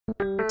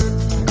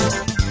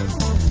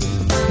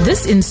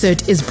This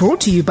insert is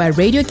brought to you by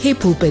Radio K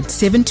Pulpit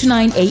 7 to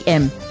 9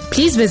 a.m.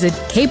 Please visit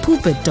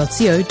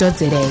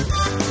kpulpit.co.za.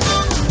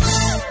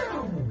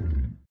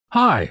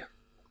 Hi,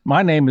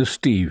 my name is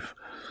Steve.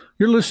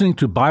 You're listening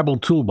to Bible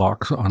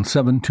Toolbox on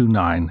 7 to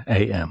 9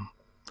 a.m.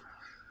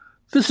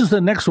 This is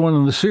the next one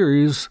in the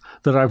series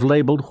that I've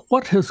labeled,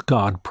 What Has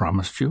God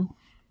Promised You?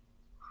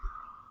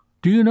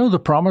 Do you know the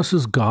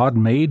promises God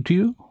made to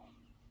you?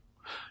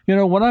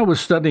 When I was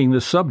studying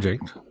this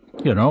subject,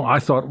 I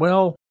thought,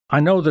 well, I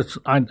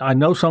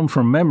know some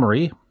from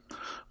memory,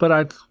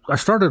 but I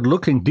started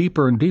looking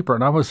deeper and deeper,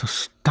 and I was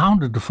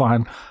astounded to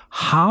find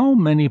how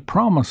many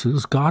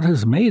promises God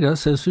has made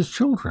us as His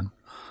children.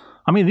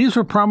 I mean, these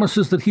are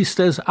promises that He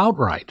says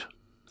outright.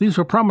 These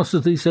are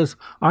promises that He says,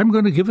 I'm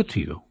going to give it to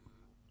you.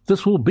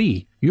 This will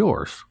be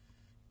yours.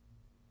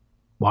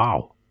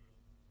 Wow.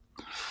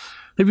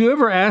 Have you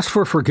ever asked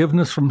for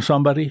forgiveness from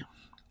somebody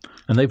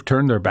and they've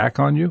turned their back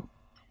on you?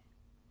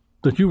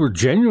 That you were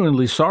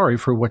genuinely sorry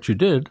for what you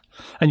did,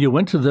 and you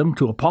went to them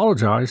to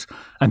apologize,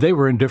 and they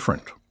were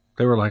indifferent.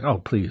 They were like, oh,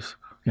 please,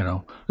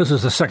 this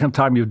is the second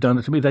time you've done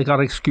it to me. They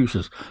got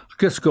excuses.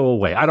 Just go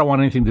away. I don't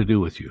want anything to do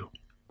with you.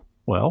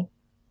 Well,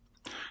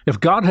 if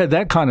God had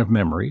that kind of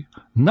memory,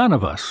 none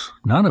of us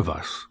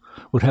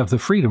would have the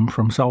freedom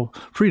from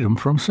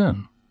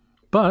sin.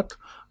 But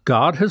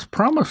God has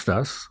promised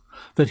us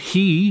that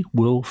He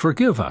will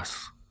forgive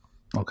us.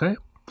 Okay?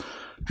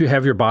 If you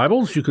have your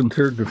Bibles, you can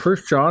turn to 1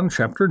 John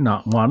chapter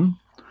 1,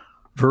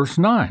 verse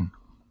 9.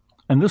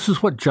 And this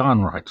is what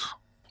John writes.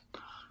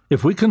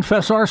 If we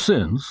confess our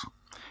sins,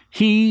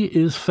 He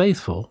is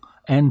faithful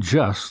and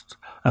just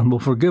and will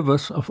forgive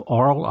us of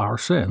all our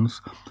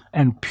sins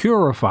and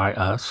purify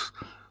us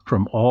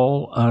from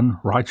all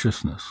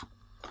unrighteousness.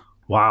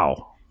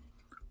 Wow.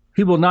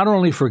 He will not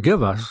only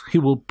forgive us, He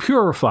will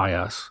purify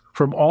us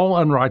from all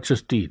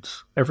unrighteous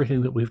deeds,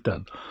 everything that we've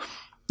done.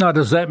 Now,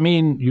 does that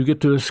mean you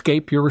get to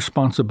escape your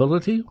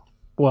responsibility?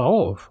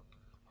 Well,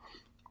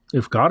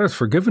 if God has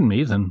forgiven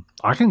me, then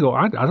I can go.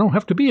 I don't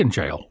have to be in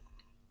jail.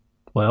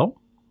 Well,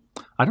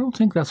 I don't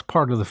think that's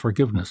part of the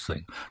forgiveness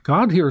thing.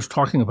 God here is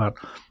talking about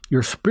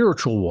your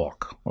spiritual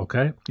walk,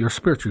 okay? Your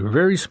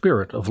very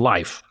spirit of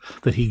life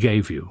that He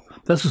gave you.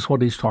 This is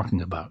what He's talking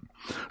about.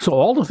 So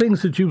all the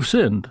things that you've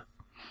sinned,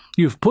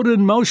 you've put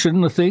in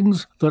motion the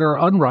things that are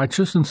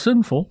unrighteous and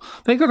sinful,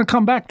 they're going to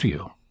come back to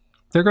you.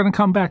 They're going to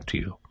come back to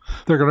you.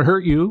 They're going to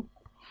hurt you.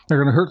 They're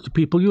going to hurt the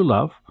people you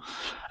love.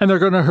 And they're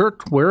going to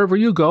hurt wherever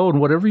you go,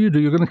 and whatever you do,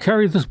 you're going to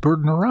carry this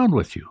burden around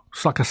with you.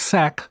 It's like a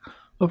sack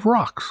of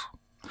rocks.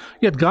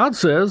 Yet God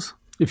says,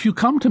 if you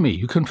come to me,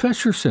 you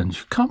confess your sins,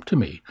 you come to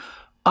me,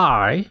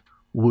 I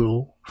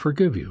will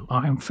forgive you.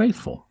 I am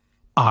faithful.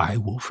 I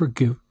will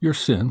forgive your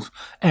sins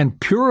and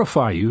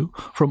purify you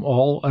from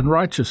all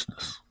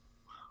unrighteousness.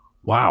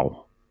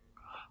 Wow.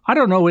 I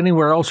don't know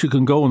anywhere else you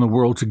can go in the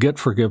world to get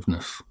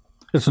forgiveness.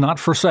 It's not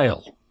for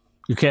sale.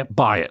 You can't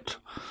buy it.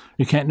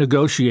 You can't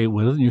negotiate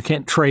with it. You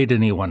can't trade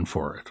anyone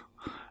for it.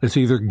 It's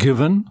either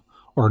given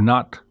or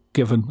not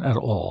given at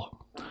all.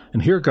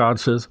 And here God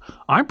says,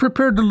 I'm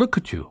prepared to look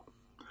at you.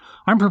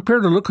 I'm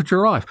prepared to look at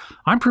your life.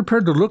 I'm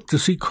prepared to look to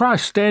see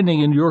Christ standing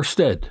in your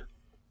stead.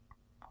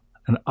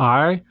 And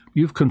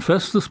you've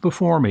confessed this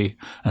before me,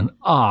 and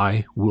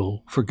I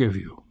will forgive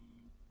you.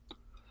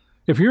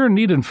 If you're in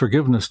need of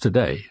forgiveness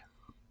today,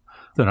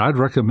 then I'd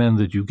recommend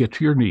that you get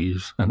to your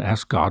knees and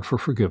ask God for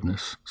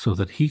forgiveness so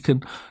that He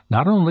can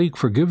not only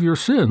forgive your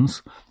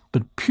sins,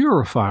 but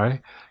purify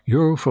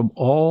you from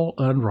all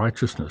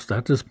unrighteousness.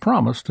 That is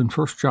promised in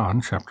 1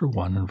 John chapter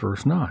 1 and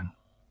verse 9.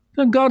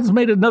 Then God's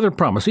made another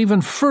promise, even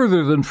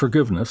further than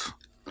forgiveness.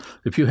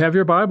 If you have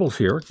your Bibles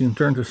here, you can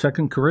turn to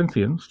 2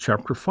 Corinthians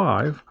chapter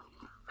 5,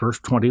 verse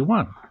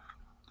 21.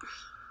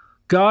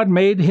 God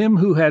made Him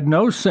who had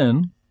no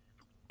sin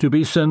to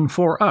be sin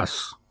for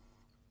us,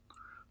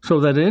 so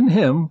that in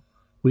Him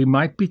we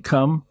might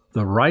become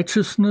the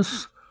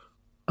righteousness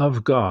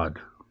of God.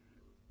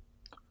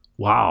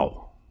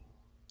 Wow.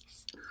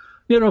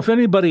 If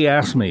anybody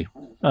asks me,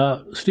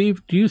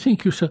 Steve, do you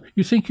think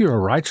you're a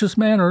righteous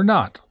man or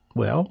not?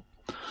 Well,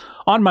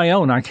 on my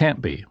own, I can't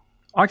be.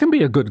 I can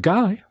be a good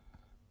guy.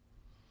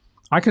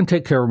 I can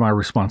take care of my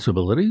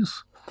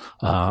responsibilities.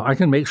 I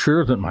can make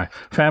sure that my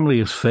family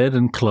is fed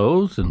and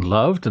clothed and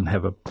loved and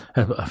have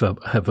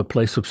a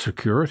place of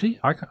security.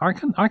 I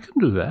can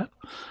do that.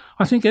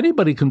 I think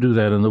anybody can do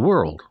that in the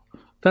world.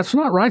 That's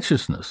not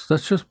righteousness.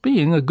 That's just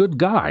being a good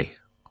guy.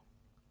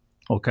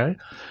 Okay?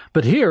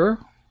 But here,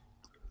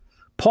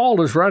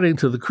 Paul is writing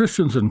to the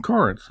Christians in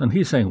Corinth, and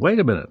he's saying, wait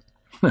a minute.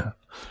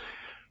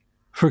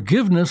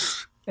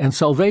 Forgiveness and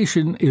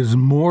salvation is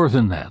more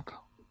than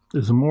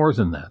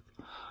that.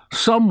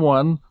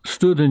 Someone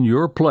stood in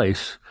your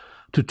place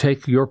to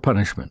take your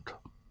punishment.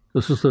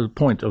 This is the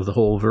point of the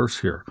whole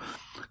verse here.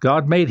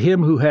 God made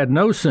Him who had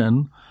no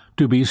sin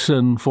to be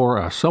sin for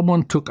us.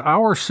 Someone took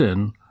our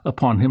sin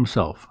upon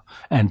Himself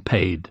and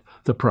paid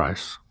the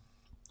price.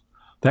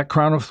 That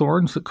crown of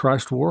thorns that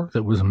Christ wore,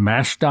 that was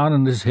mashed down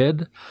in His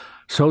head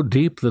so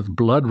deep that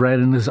blood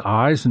ran in His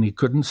eyes and He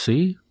couldn't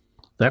see,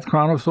 that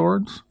crown of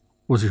thorns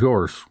was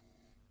yours.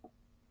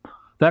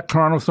 That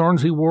crown of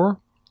thorns he wore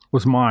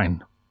was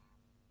mine.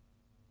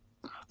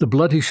 The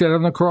blood he shed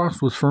on the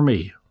cross was for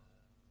me.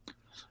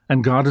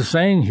 And God is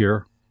saying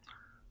here,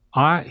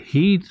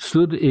 he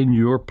stood in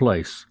your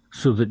place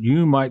so that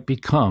you might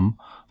become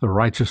the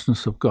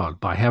righteousness of God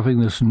by having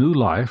this new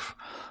life,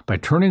 by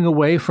turning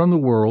away from the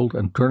world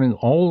and turning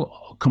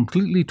all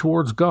completely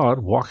towards God,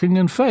 walking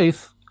in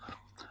faith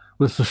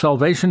with the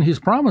salvation he's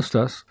promised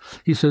us.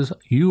 He says,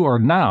 you are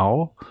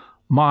now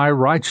my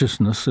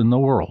righteousness in the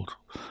world.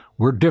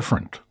 We're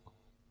different.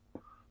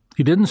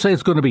 He didn't say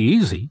it's going to be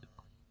easy,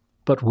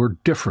 but we're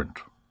different.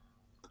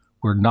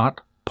 We're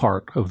not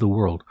part of the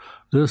world.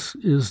 This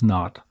is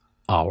not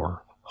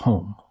our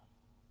home.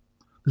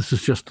 This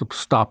is just a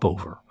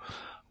stopover.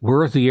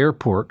 We're at the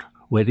airport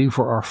waiting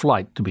for our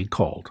flight to be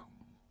called.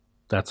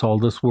 That's all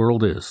this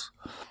world is.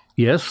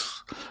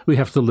 Yes, we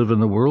have to live in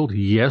the world.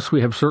 Yes,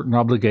 we have certain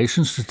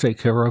obligations to take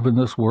care of in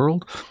this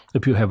world.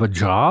 If you have a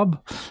job,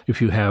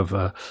 if you have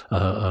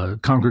a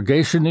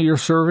congregation that you're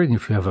serving,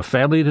 if you have a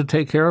family to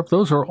take care of,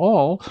 those are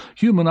all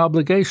human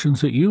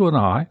obligations that you and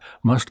I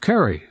must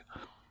carry.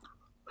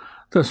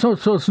 So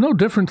it's no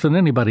different than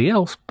anybody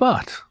else,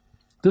 but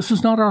this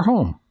is not our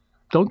home.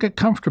 Don't get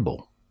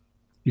comfortable.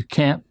 You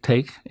can't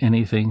take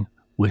anything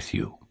with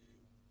you.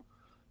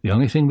 The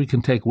only thing we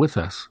can take with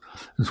us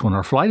is when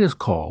our flight is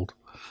called,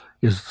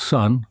 is the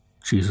Son,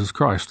 Jesus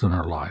Christ, in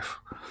our life.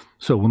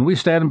 So when we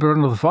stand in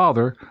front of the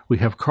Father, we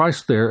have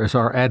Christ there as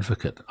our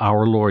advocate,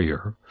 our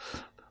lawyer,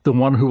 the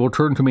one who will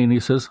turn to me and he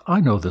says, I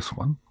know this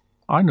one.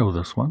 I know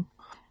this one.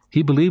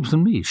 He believes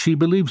in me. She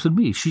believes in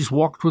me. She's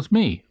walked with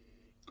me.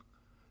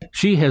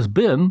 She has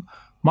been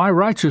my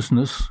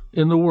righteousness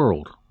in the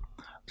world.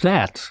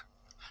 That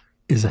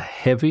is a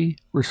heavy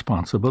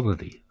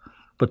responsibility,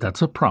 but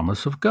that's a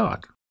promise of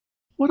God.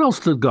 What else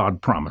did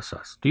God promise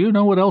us? Do you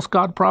know what else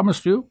God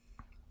promised you?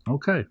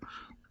 Okay.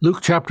 Luke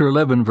chapter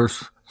 11,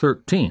 verse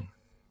 13.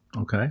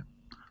 Okay.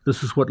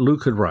 This is what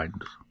Luke had written.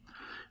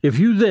 If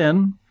you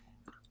then,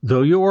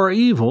 though you are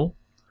evil,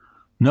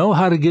 know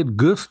how to give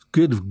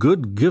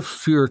good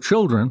gifts to your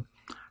children,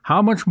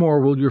 how much more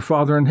will your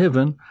Father in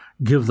heaven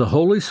give the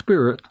Holy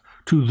Spirit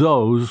to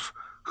those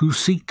who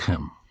seek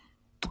him?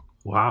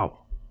 Wow.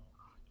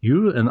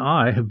 You and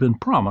I have been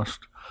promised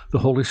the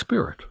Holy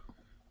Spirit.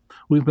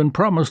 We've been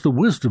promised the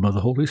wisdom of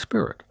the Holy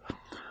Spirit.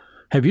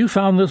 Have you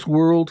found this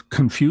world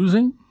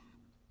confusing,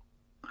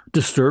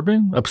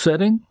 disturbing,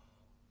 upsetting?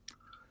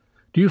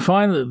 Do you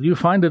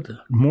find it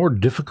more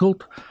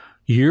difficult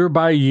year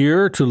by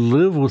year to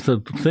live with the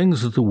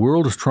things that the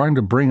world is trying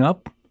to bring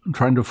up,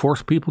 trying to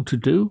force people to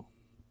do?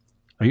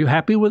 Are you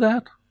happy with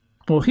that?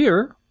 Well,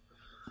 here,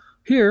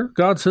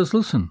 God says,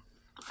 listen,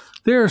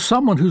 there is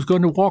someone who's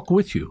going to walk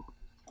with you.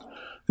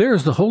 There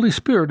is the Holy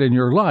Spirit in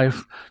your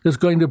life that's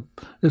going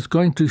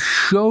to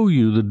show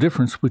you the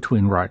difference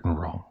between right and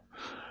wrong.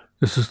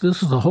 This is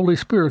the Holy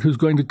Spirit who's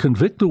going to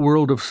convict the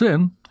world of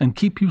sin and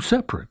keep you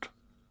separate.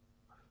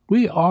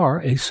 We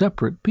are a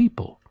separate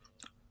people.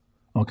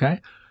 Okay?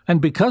 And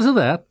because of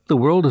that, the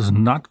world is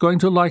not going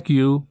to like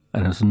you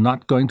and is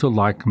not going to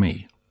like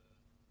me.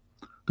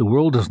 The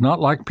world does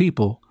not like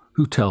people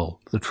who tell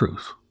the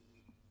truth.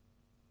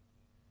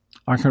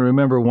 I can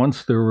remember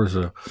once there was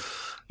a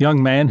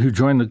young man who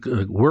joined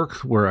the work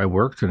where I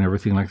worked and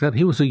everything like that.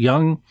 He was a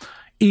young,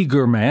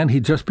 eager man.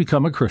 He'd just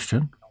become a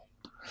Christian.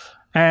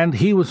 And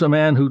he was a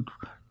man who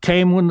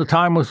came when the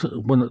time was,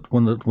 when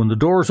the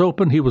doors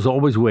opened, he was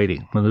always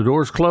waiting. When the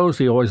doors closed,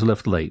 he always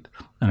left late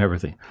and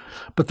everything.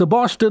 But the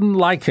boss didn't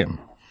like him.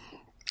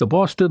 The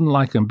boss didn't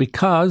like him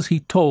because he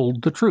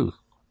told the truth.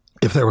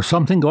 If there was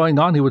something going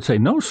on, he would say,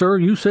 no, sir,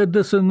 you said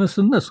this and this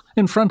and this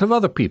in front of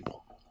other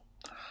people.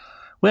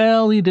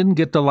 Well, he didn't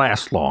get to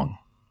last long.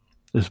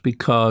 It's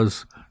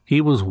because he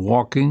was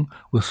walking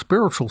with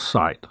spiritual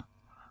sight,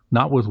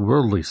 not with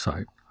worldly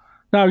sight.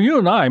 Now, you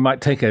and I might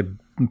take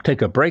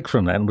a break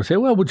from that and we say,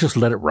 well, we'll just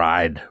let it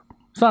ride.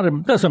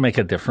 It doesn't make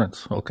a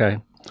difference, okay?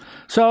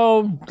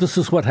 So this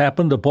is what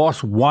happened. The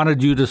boss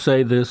wanted you to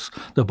say this.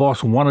 The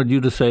boss wanted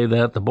you to say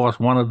that. The boss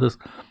wanted this.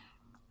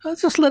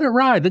 Let's just let it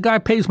ride. The guy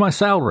pays my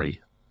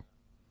salary,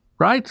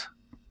 right?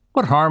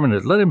 What harm in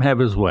it? Let him have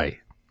his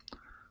way.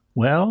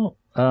 Well,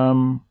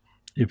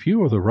 if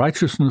you are the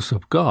righteousness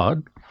of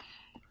God,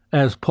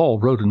 as Paul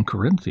wrote in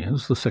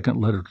Corinthians, the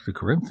second letter to the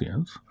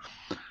Corinthians,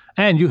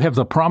 and you have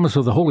the promise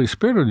of the Holy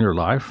Spirit in your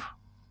life,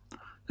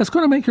 that's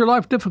going to make your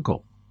life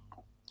difficult.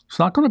 It's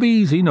not going to be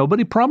easy.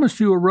 Nobody promised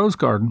you a rose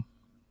garden.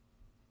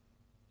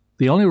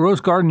 The only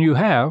rose garden you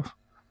have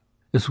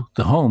is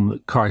the home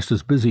that Christ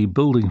is busy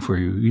building for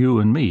you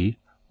and me,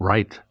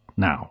 right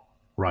now.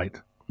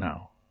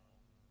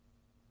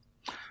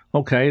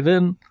 Okay,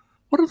 then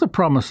what are the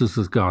promises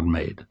that God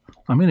made?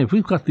 I mean, if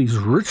we've got these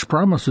rich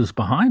promises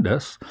behind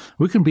us,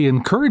 we can be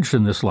encouraged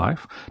in this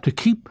life to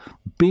keep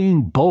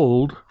being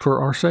bold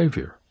for our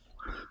Savior.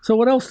 So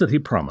what else did he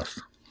promise?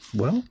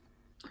 Well,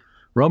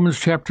 Romans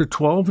chapter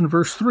 12 and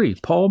verse 3,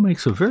 Paul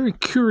makes a very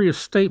curious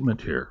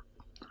statement here.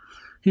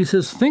 He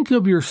says, think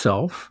of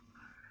yourself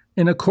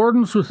in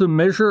accordance with the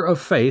measure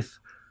of faith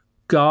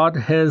God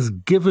has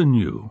given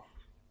you.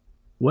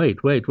 wait.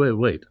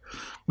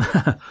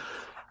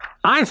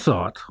 I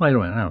thought, wait a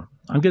minute,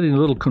 I'm getting a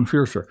little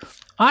confused here.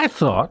 I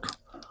thought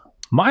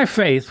my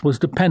faith was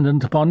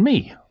dependent upon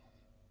me.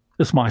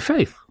 It's my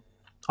faith.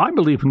 I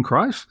believe in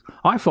Christ.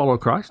 I follow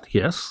Christ,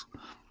 yes.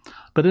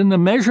 But in the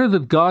measure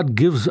that God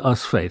gives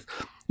us faith,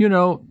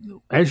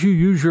 as you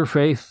use your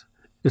faith,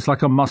 it's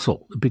like a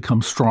muscle. It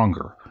becomes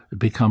stronger. It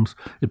becomes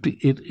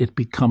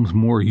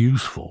more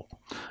useful.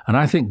 And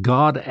I think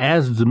God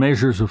adds the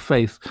measures of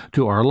faith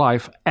to our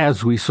life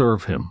as we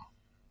serve Him.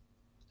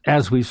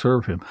 As we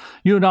serve Him.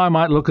 You and I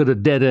might look at a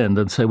dead end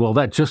and say, well,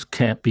 that just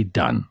can't be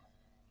done.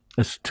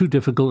 It's too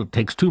difficult. It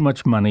takes too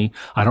much money.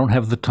 I don't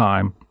have the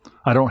time.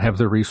 I don't have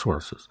the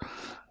resources.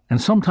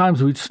 And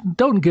sometimes we just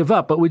don't give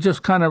up, but we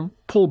just kind of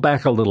pull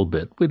back a little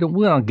bit. We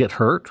don't get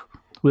hurt.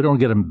 We don't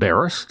get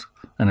embarrassed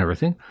and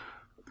everything.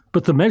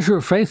 But the measure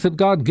of faith that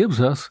God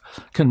gives us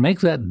can make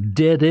that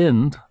dead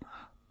end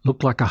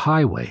look like a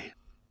highway,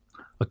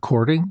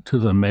 according to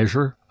the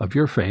measure of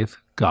your faith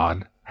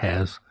God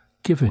has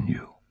given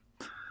you.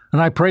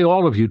 And I pray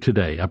all of you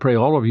today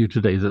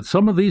that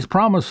some of these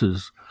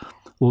promises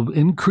will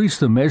increase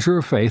the measure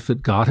of faith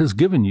that God has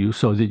given you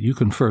so that you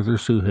can further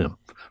serve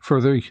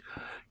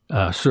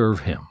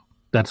Him.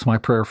 That's my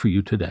prayer for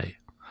you today.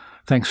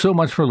 Thanks so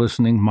much for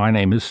listening. My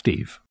name is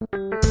Steve.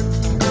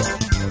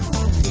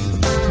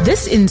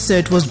 This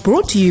insert was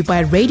brought to you by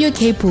Radio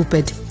K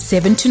Pulpit,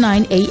 7 to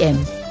 9 a.m.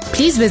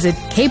 Please visit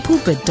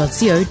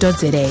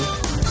kpulpit.co.za.